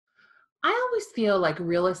I always feel like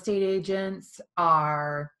real estate agents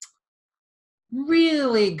are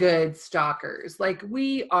really good stalkers. Like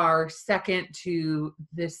we are second to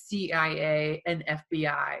the CIA and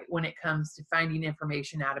FBI when it comes to finding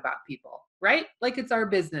information out about people, right? Like it's our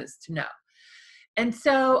business to know. And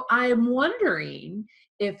so I'm wondering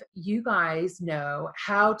if you guys know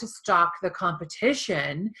how to stalk the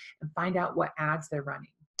competition and find out what ads they're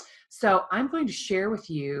running. So I'm going to share with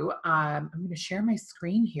you, I'm going to share my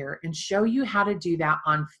screen here and show you how to do that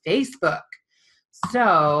on Facebook.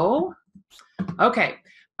 So, okay,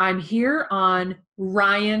 I'm here on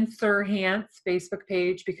Ryan Serhant's Facebook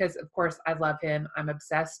page because, of course, I love him. I'm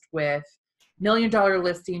obsessed with $1 Million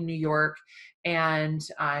Listing New York, and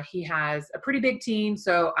he has a pretty big team.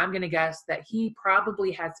 So I'm going to guess that he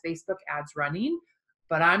probably has Facebook ads running,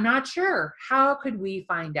 but I'm not sure. How could we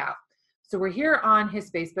find out? So we're here on his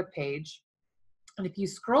Facebook page, and if you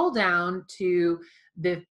scroll down to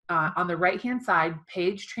the on the right-hand side,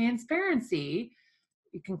 page transparency,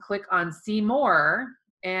 you can click on see more,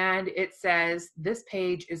 and it says this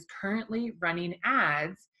page is currently running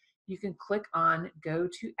ads. You can click on go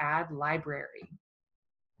to ad library.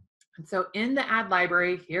 And so in the ad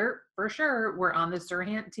library here, for sure, we're on the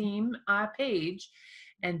Serhant team page,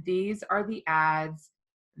 and these are the ads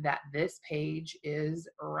that this page is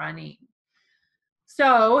running.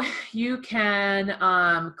 So you can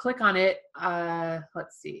click on it.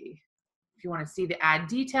 Let's see. If you want to see the ad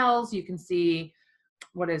details, you can see,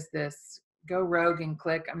 what is this? Go rogue and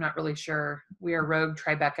click. I'm not really sure. We are Rogue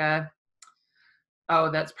Tribeca. Oh,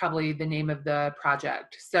 that's probably the name of the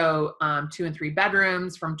project. So 2 and 3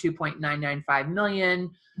 bedrooms from 2.995 million.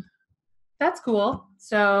 That's cool.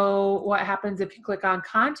 So what happens if you click on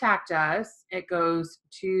contact us? It goes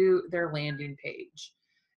to their landing page.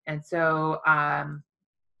 And so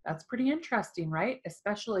that's pretty interesting, right?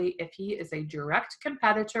 Especially if he is a direct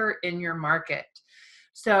competitor in your market.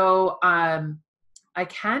 So I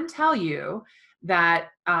can tell you that,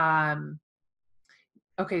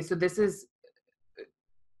 okay, so this is,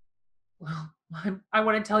 well, I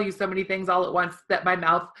want to tell you so many things all at once that my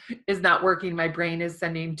mouth is not working. My brain is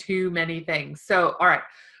sending too many things. So, all right,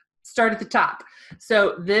 start at the top.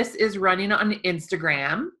 So this is running on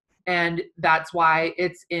Instagram, and that's why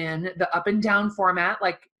it's in the up and down format,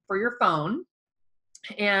 like for your phone.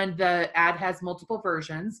 And the ad has multiple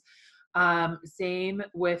versions. Same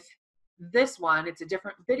with this one, it's a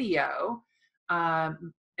different video.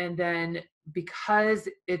 And then because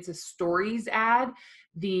it's a stories ad,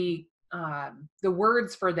 the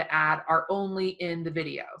words for the ad are only in the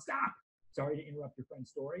video. Stop. Sorry to interrupt your friend's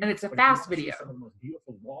story. And it's a fast video. Some of the most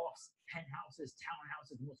beautiful lofts, penthouses,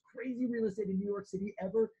 townhouses, the most crazy real estate in New York City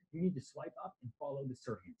ever. You need to swipe up and follow the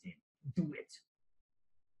Serhant team. Do it.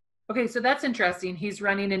 Okay, so that's interesting. He's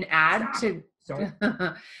running an ad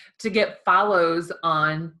to get follows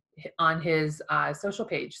on his social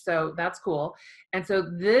page. So that's cool. And so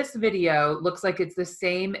this video looks like it's the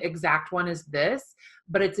same exact one as this,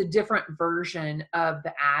 but it's a different version of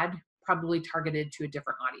the ad, probably targeted to a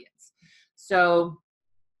different audience. So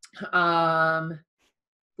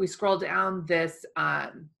we scroll down, this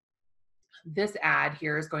this ad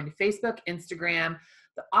here is going to Facebook, Instagram,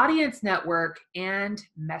 the Audience Network, and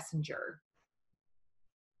Messenger.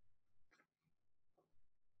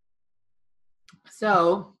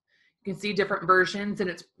 So you can see different versions,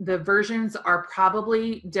 and the versions are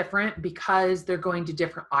probably different because they're going to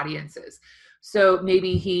different audiences. So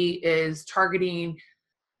maybe he is targeting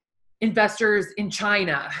investors in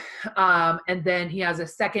China, and then he has a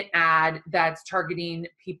second ad that's targeting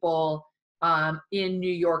people in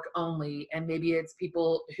New York only, and maybe it's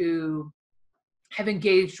people who have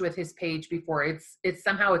engaged with his page before. It's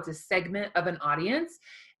somehow it's a segment of an audience,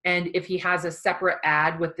 and if he has a separate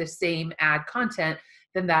ad with the same ad content,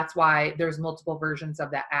 then that's why there's multiple versions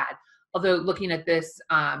of that ad. Although looking at this,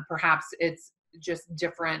 perhaps it's just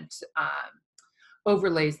different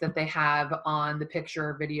overlays that they have on the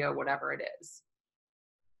picture, video, whatever it is.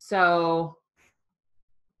 So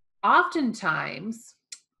oftentimes,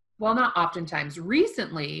 well, not oftentimes,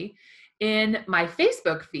 recently in my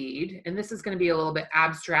Facebook feed, and this is going to be a little bit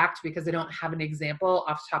abstract because I don't have an example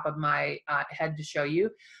off the top of my head to show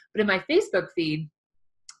you, but in my Facebook feed,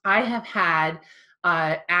 I have had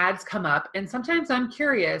ads come up, and sometimes I'm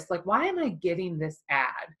curious, like, why am I getting this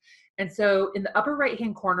ad? And so in the upper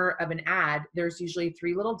right-hand corner of an ad, there's usually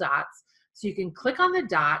 3 little dots. So you can click on the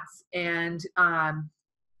dots and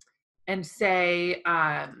say,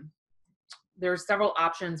 there's several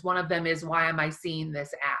options. One of them is, why am I seeing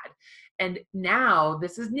this ad? And now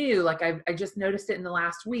this is new. Like I just noticed it in the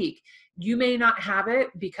last week. You may not have it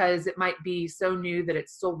because it might be so new that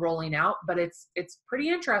it's still rolling out, but it's pretty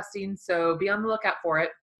interesting. So be on the lookout for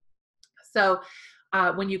it. So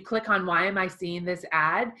when you click on why am I seeing this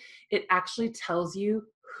ad, it actually tells you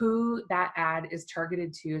who that ad is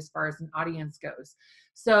targeted to as far as an audience goes.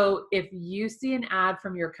 So if you see an ad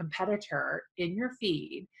from your competitor in your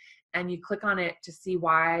feed and you click on it to see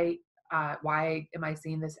why am I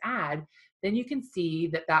seeing this ad, then you can see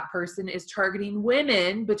that that person is targeting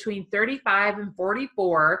women between 35 and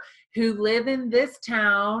 44 who live in this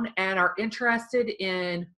town and are interested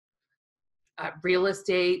in real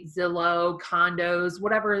estate, Zillow, condos,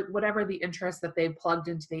 whatever the interests that they've plugged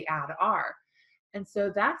into the ad are. And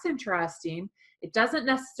so that's interesting. It doesn't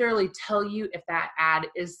necessarily tell you if that ad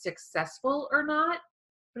is successful or not,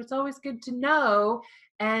 but it's always good to know.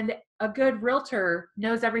 And a good realtor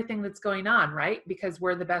knows everything that's going on, right? Because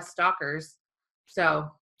we're the best stalkers.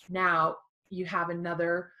 So now you have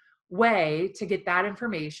another way to get that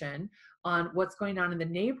information on what's going on in the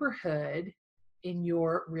neighborhood in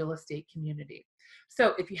your real estate community.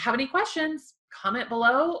 So if you have any questions, comment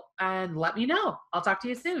below and let me know. I'll talk to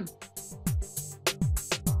you soon.